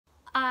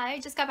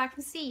I just got back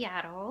from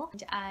Seattle.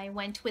 I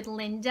went with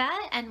Linda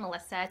and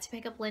Melissa to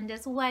pick up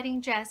Linda's wedding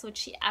dress, which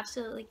she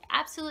absolutely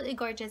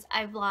gorgeous.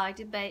 I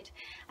vlogged, but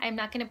I'm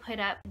not going to put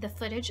up the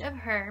footage of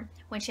her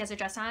when she has her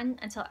dress on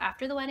until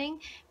after the wedding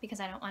because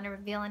I don't want to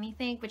reveal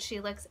anything, but she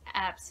looks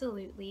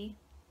absolutely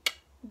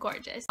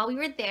gorgeous. While we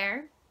were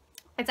there,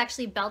 it's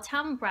actually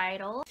Belltown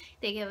Bridal.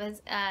 They give us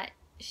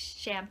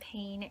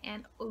champagne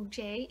and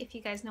OJ, if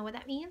you guys know what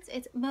that means.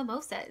 It's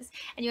mimosas,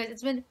 and you guys,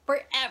 it's been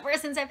forever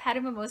since I've had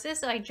a mimosa,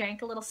 so I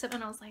drank a little sip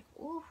and I was like,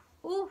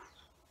 ooh,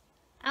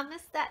 I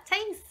miss that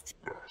taste.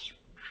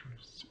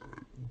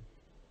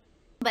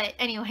 But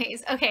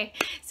anyways, okay,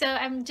 so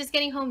I'm just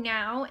getting home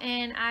now,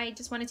 and I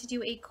just wanted to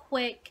do a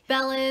quick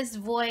Bella's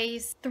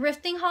Voice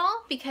thrifting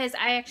haul because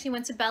I actually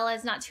went to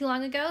Bella's not too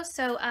long ago.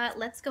 So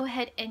let's go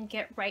ahead and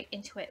get right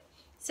into it.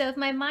 So if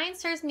my mind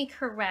serves me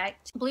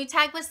correct, blue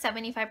tag was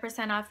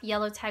 75% off,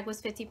 yellow tag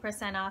was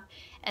 50% off,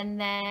 and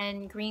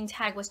then green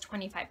tag was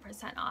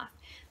 25% off.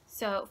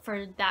 So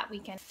for that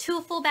weekend,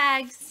 2 full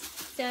bags.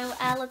 So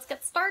let's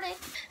get started.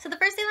 So the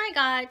first thing I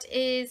got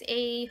is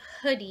a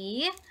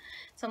hoodie.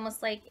 It's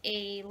almost like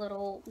a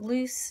little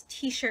loose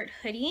t-shirt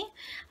hoodie.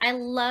 I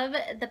love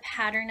the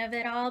pattern of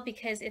it all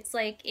because it's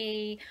like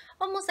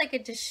almost like a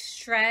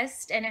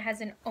distressed, and it has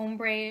an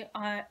ombre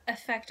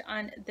effect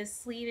on the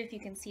sleeve, if you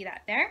can see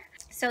that there.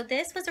 So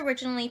this was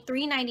originally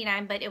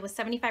 $3.99, but it was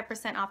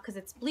 75% off because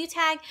it's blue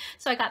tag.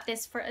 So I got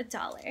this for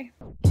 $1.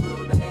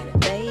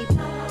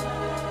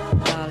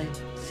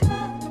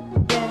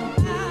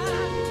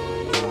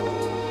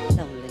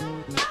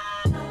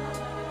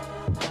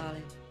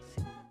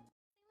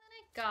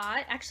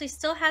 Actually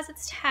still has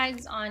its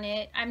tags on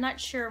it. I'm not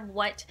sure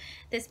what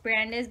this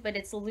brand is, but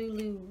it's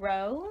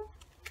LuLaRoe.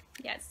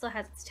 Yeah, it still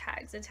has its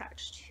tags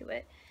attached to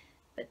it,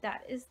 but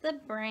that is the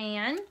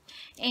brand.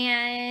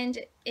 And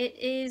it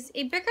is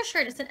a bigger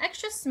shirt. It's an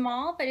extra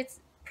small, but it's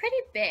pretty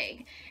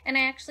big, and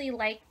I actually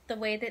like the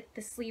way that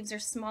the sleeves are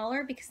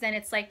smaller because then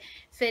it's like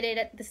fitted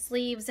at the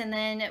sleeves and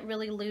then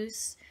really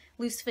loose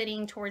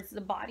fitting towards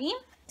the body.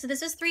 So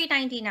this is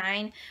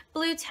 $3.99,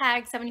 blue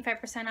tag,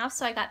 75% off,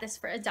 so I got this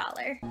for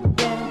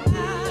 $1.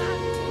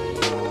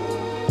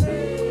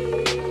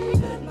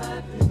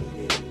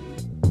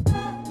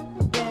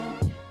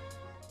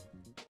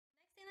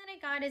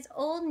 Is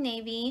Old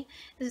Navy.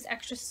 This is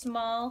extra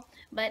small,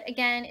 but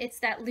again, it's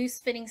that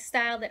loose fitting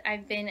style that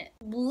I've been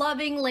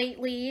loving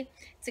lately.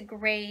 It's a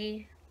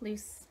gray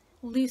loose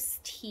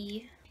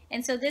tee,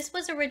 and so this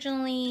was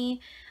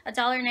originally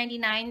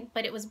 $1.99,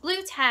 but it was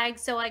blue tag,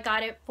 so I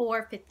got it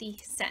for 50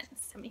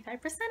 cents,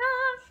 75%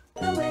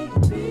 off.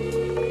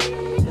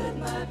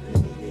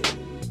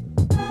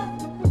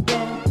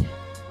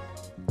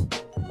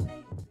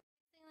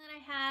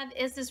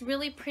 Is this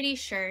really pretty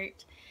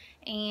shirt,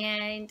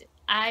 and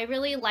I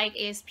really like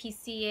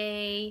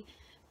ASPCA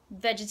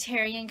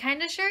vegetarian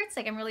kind of shirts.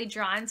 Like, I'm really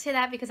drawn to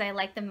that because I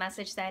like the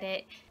message that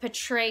it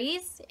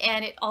portrays,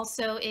 and it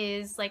also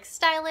is like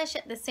stylish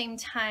at the same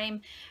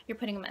time. You're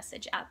putting a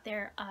message out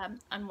there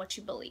on what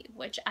you believe,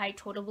 which I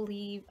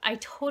totally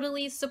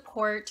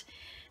support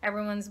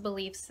everyone's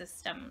belief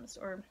systems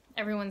or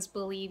everyone's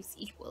beliefs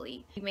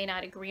equally. You may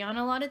not agree on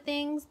a lot of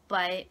things,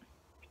 but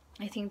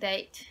I think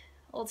that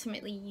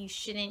ultimately you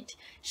shouldn't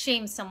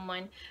shame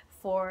someone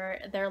for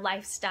their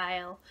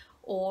lifestyle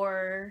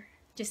or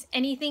just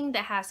anything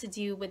that has to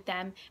do with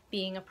them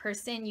being a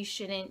person. You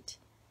shouldn't.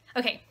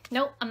 Okay,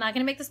 nope, I'm not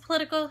gonna make this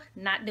political,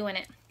 not doing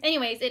it.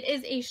 Anyways, it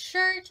is a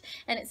shirt,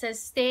 and it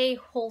says "Stay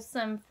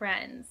wholesome,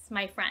 friends,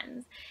 my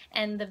friends,"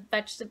 and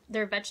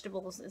their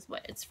vegetables is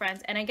what it's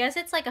friends, and I guess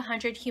it's like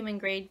 100 human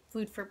grade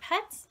food for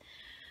pets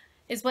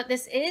is what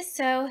this is.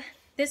 So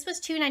this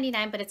was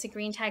 $2.99, but it's a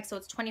green tag, so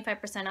it's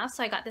 25% off,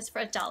 so I got this for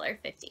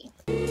 $1.50.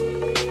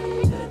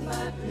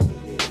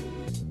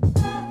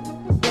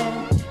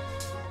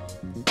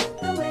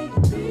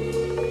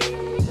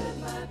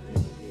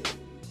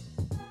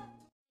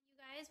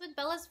 With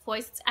Bella's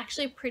Voice, it's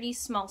actually a pretty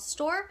small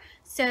store,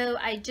 so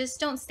I just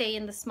don't stay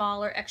in the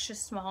small or extra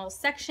small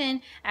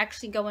section. I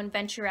actually go and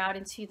venture out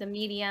into the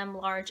medium,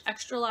 large,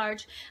 extra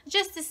large,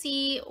 just to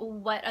see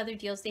what other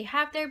deals they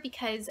have there,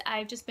 because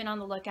I've just been on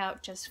the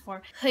lookout just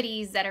for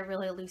hoodies that are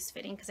really loose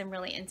fitting because I'm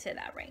really into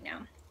that right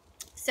now.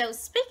 So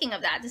speaking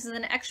of that, this is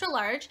an extra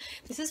large.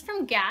 This is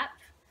from Gap.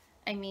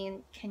 I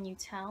mean, can you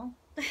tell?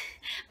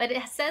 But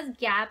it says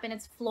Gap, and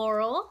it's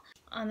floral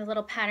on the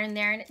little pattern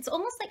there, and it's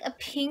almost like a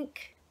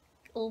pink,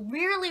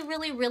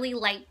 really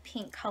light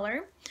pink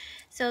color.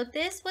 So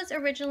this was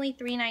originally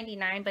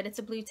 $3.99, but it's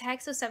a blue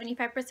tag, so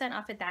 75%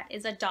 off of that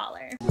is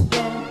 $1.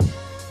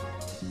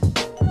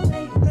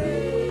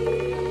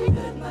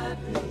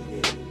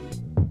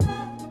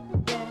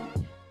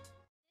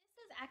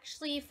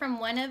 Actually from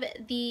one of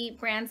the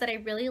brands that I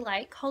really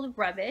like called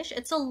Rubbish.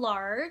 It's a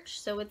large,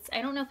 so it's,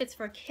 I don't know if it's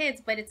for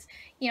kids, but it's,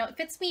 you know, it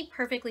fits me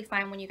perfectly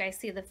fine when you guys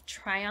see the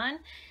try on.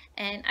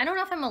 And I don't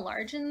know if I'm a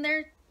large in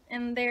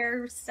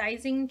their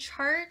sizing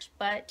chart,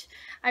 but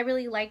I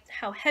really liked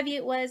how heavy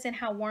it was and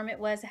how warm it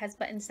was. It has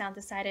buttons down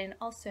the side and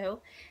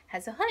also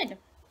has a hood.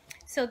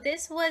 So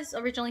this was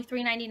originally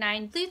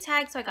 $3.99 blue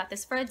tag, so I got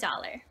this for $1.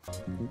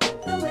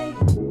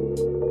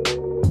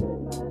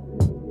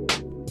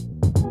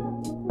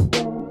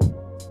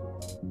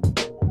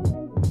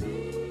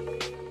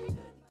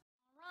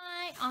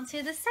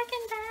 Onto the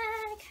second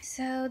bag.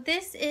 So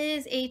this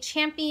is a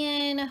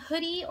Champion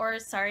hoodie, or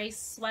sorry,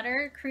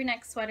 sweater, crew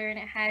neck sweater, and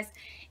it has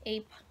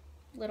a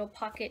little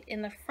pocket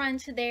in the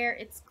front there.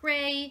 It's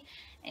gray,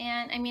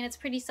 and I mean, it's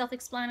pretty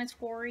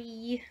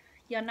self-explanatory,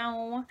 you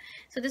know.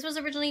 So this was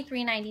originally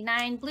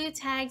 $3.99 blue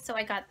tag, so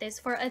I got this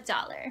for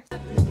 $1.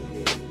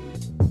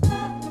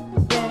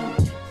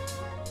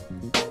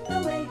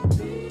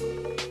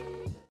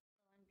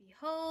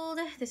 Behold,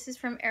 this is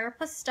from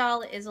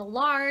Aeropostale. It is a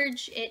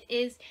large. It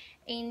is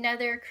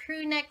another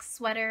crew neck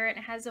sweater, and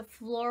it has a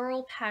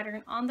floral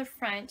pattern on the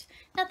front,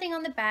 nothing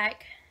on the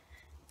back.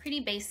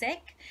 Pretty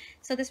basic.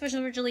 So this was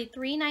originally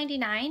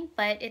 $3.99,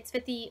 but it's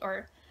 50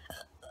 or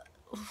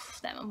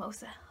that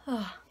mimosa.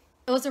 Oh.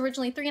 It was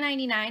originally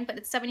 $3.99, but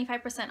it's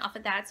 75% off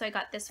of that, so I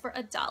got this for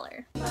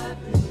 $1.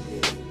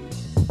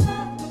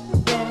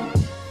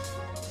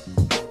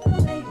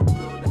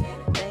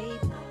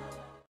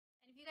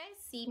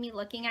 See me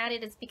looking at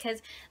it, it's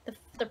because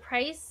the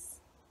price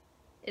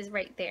is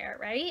right there,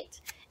 right?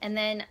 And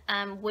then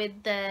with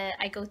the,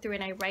 I go through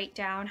and I write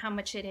down how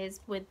much it is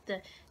with the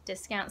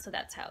discount, so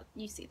that's how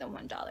you see the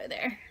 $1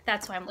 there.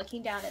 That's why I'm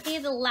looking down at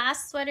it. The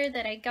last sweater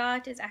that I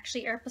got is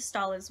actually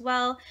Aeropostale as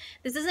well.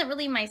 This isn't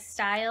really my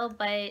style,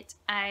 but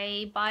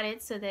I bought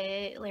it so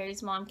that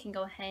Larry's mom can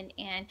go ahead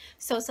and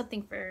sew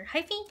something for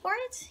Hyphy for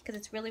it, because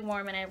it's really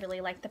warm and I really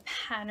like the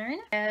pattern.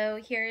 So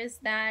here is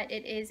that.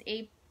 It is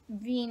a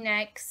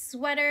V-neck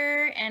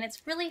sweater, and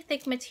it's really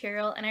thick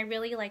material, and I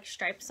really like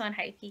stripes on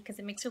Hyphy because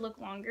it makes her look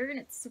longer and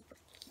it's super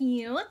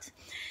cute.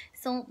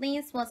 So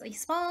this was a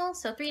small,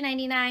 so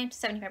 $3.99,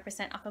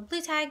 75% off of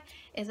blue tag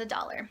is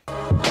 $1.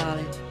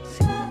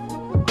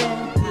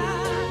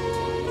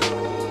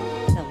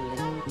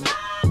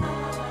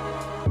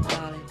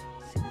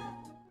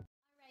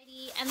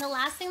 And the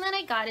last thing that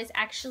I got is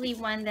actually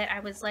one that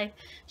I was like,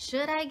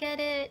 should I get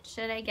it?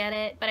 Should I get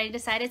it? But I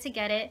decided to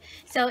get it.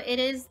 So it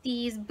is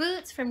these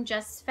boots from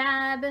Just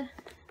Fab.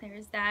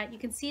 There's that. You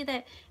can see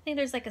that, I think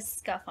there's like a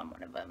scuff on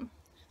one of them.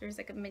 There's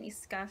like a mini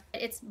scuff.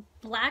 It's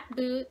black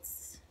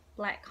boots,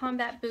 black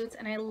combat boots,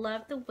 and I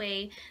love the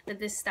way that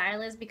this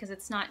style is because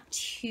it's not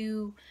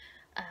too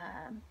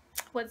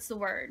what's the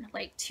word,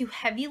 like too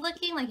heavy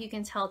looking. Like you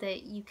can tell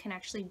that you can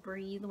actually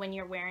breathe when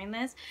you're wearing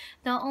this.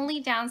 The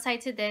only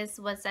downside to this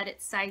was that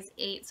it's size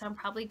 8, so I'm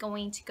probably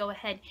going to go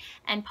ahead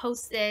and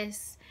post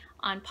this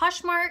on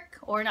Poshmark,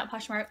 or not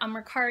Poshmark, on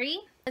Mercari.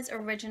 It's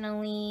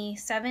originally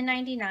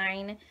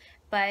 $7.99,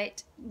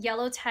 but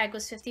yellow tag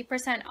was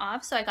 50%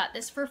 off, so I got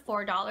this for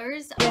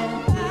 $4.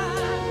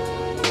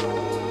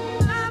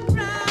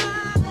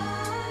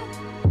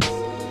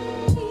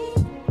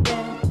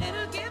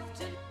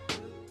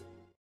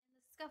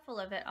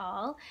 Of it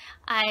all,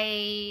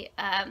 I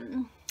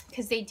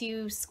because they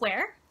do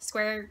square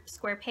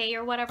pay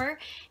or whatever,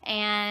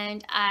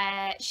 and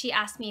she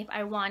asked me if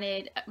I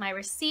wanted my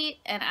receipt,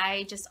 and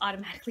I just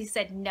automatically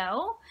said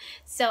no.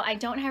 So I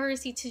don't have a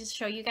receipt to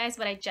show you guys,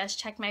 but I just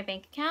checked my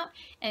bank account,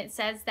 and it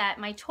says that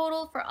my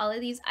total for all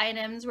of these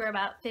items were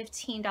about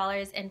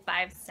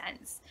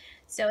 $15.05.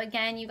 So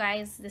again, you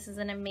guys, this is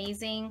an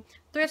amazing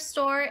thrift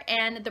store,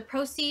 and the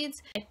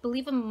proceeds, I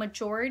believe a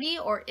majority,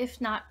 or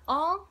if not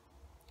all,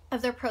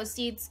 of their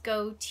proceeds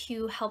go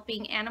to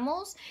helping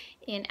animals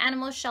in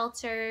animal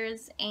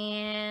shelters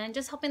and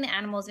just helping the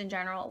animals in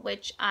general,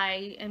 which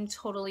I am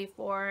totally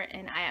for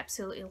and I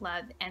absolutely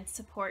love and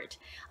support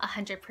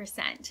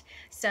 100%.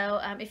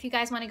 So if you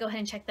guys want to go ahead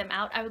and check them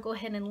out, I would go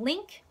ahead and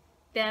link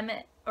them,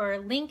 or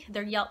link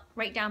their Yelp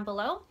right down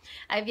below.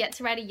 I've yet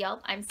to write a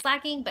Yelp. I'm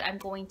slacking, but I'm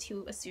going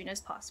to as soon as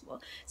possible.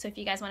 So if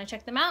you guys want to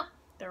check them out,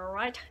 they're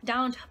right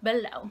down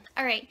below.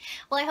 All right,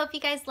 well, I hope you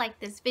guys liked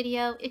this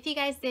video. If you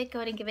guys did, go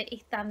ahead and give it a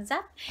thumbs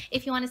up.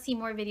 If you want to see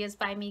more videos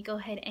by me, go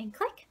ahead and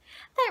click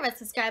that red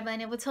subscribe button.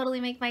 It would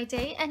totally make my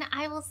day, and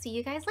I will see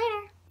you guys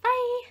later.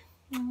 Bye.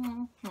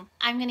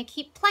 I'm gonna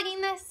keep plugging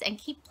this and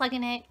keep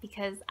plugging it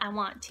because I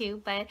want to,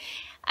 but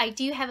I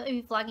do have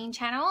a vlogging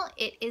channel.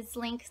 It is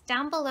linked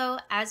down below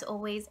as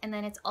always, and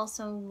then it's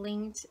also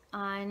linked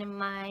on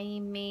my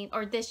main,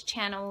 or this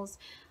channel's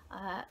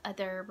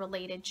other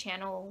related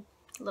channel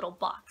little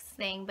box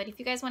thing. But if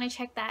you guys want to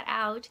check that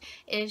out,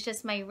 it is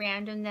just my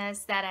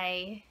randomness that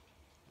I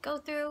go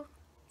through.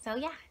 So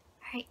yeah,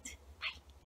 all right.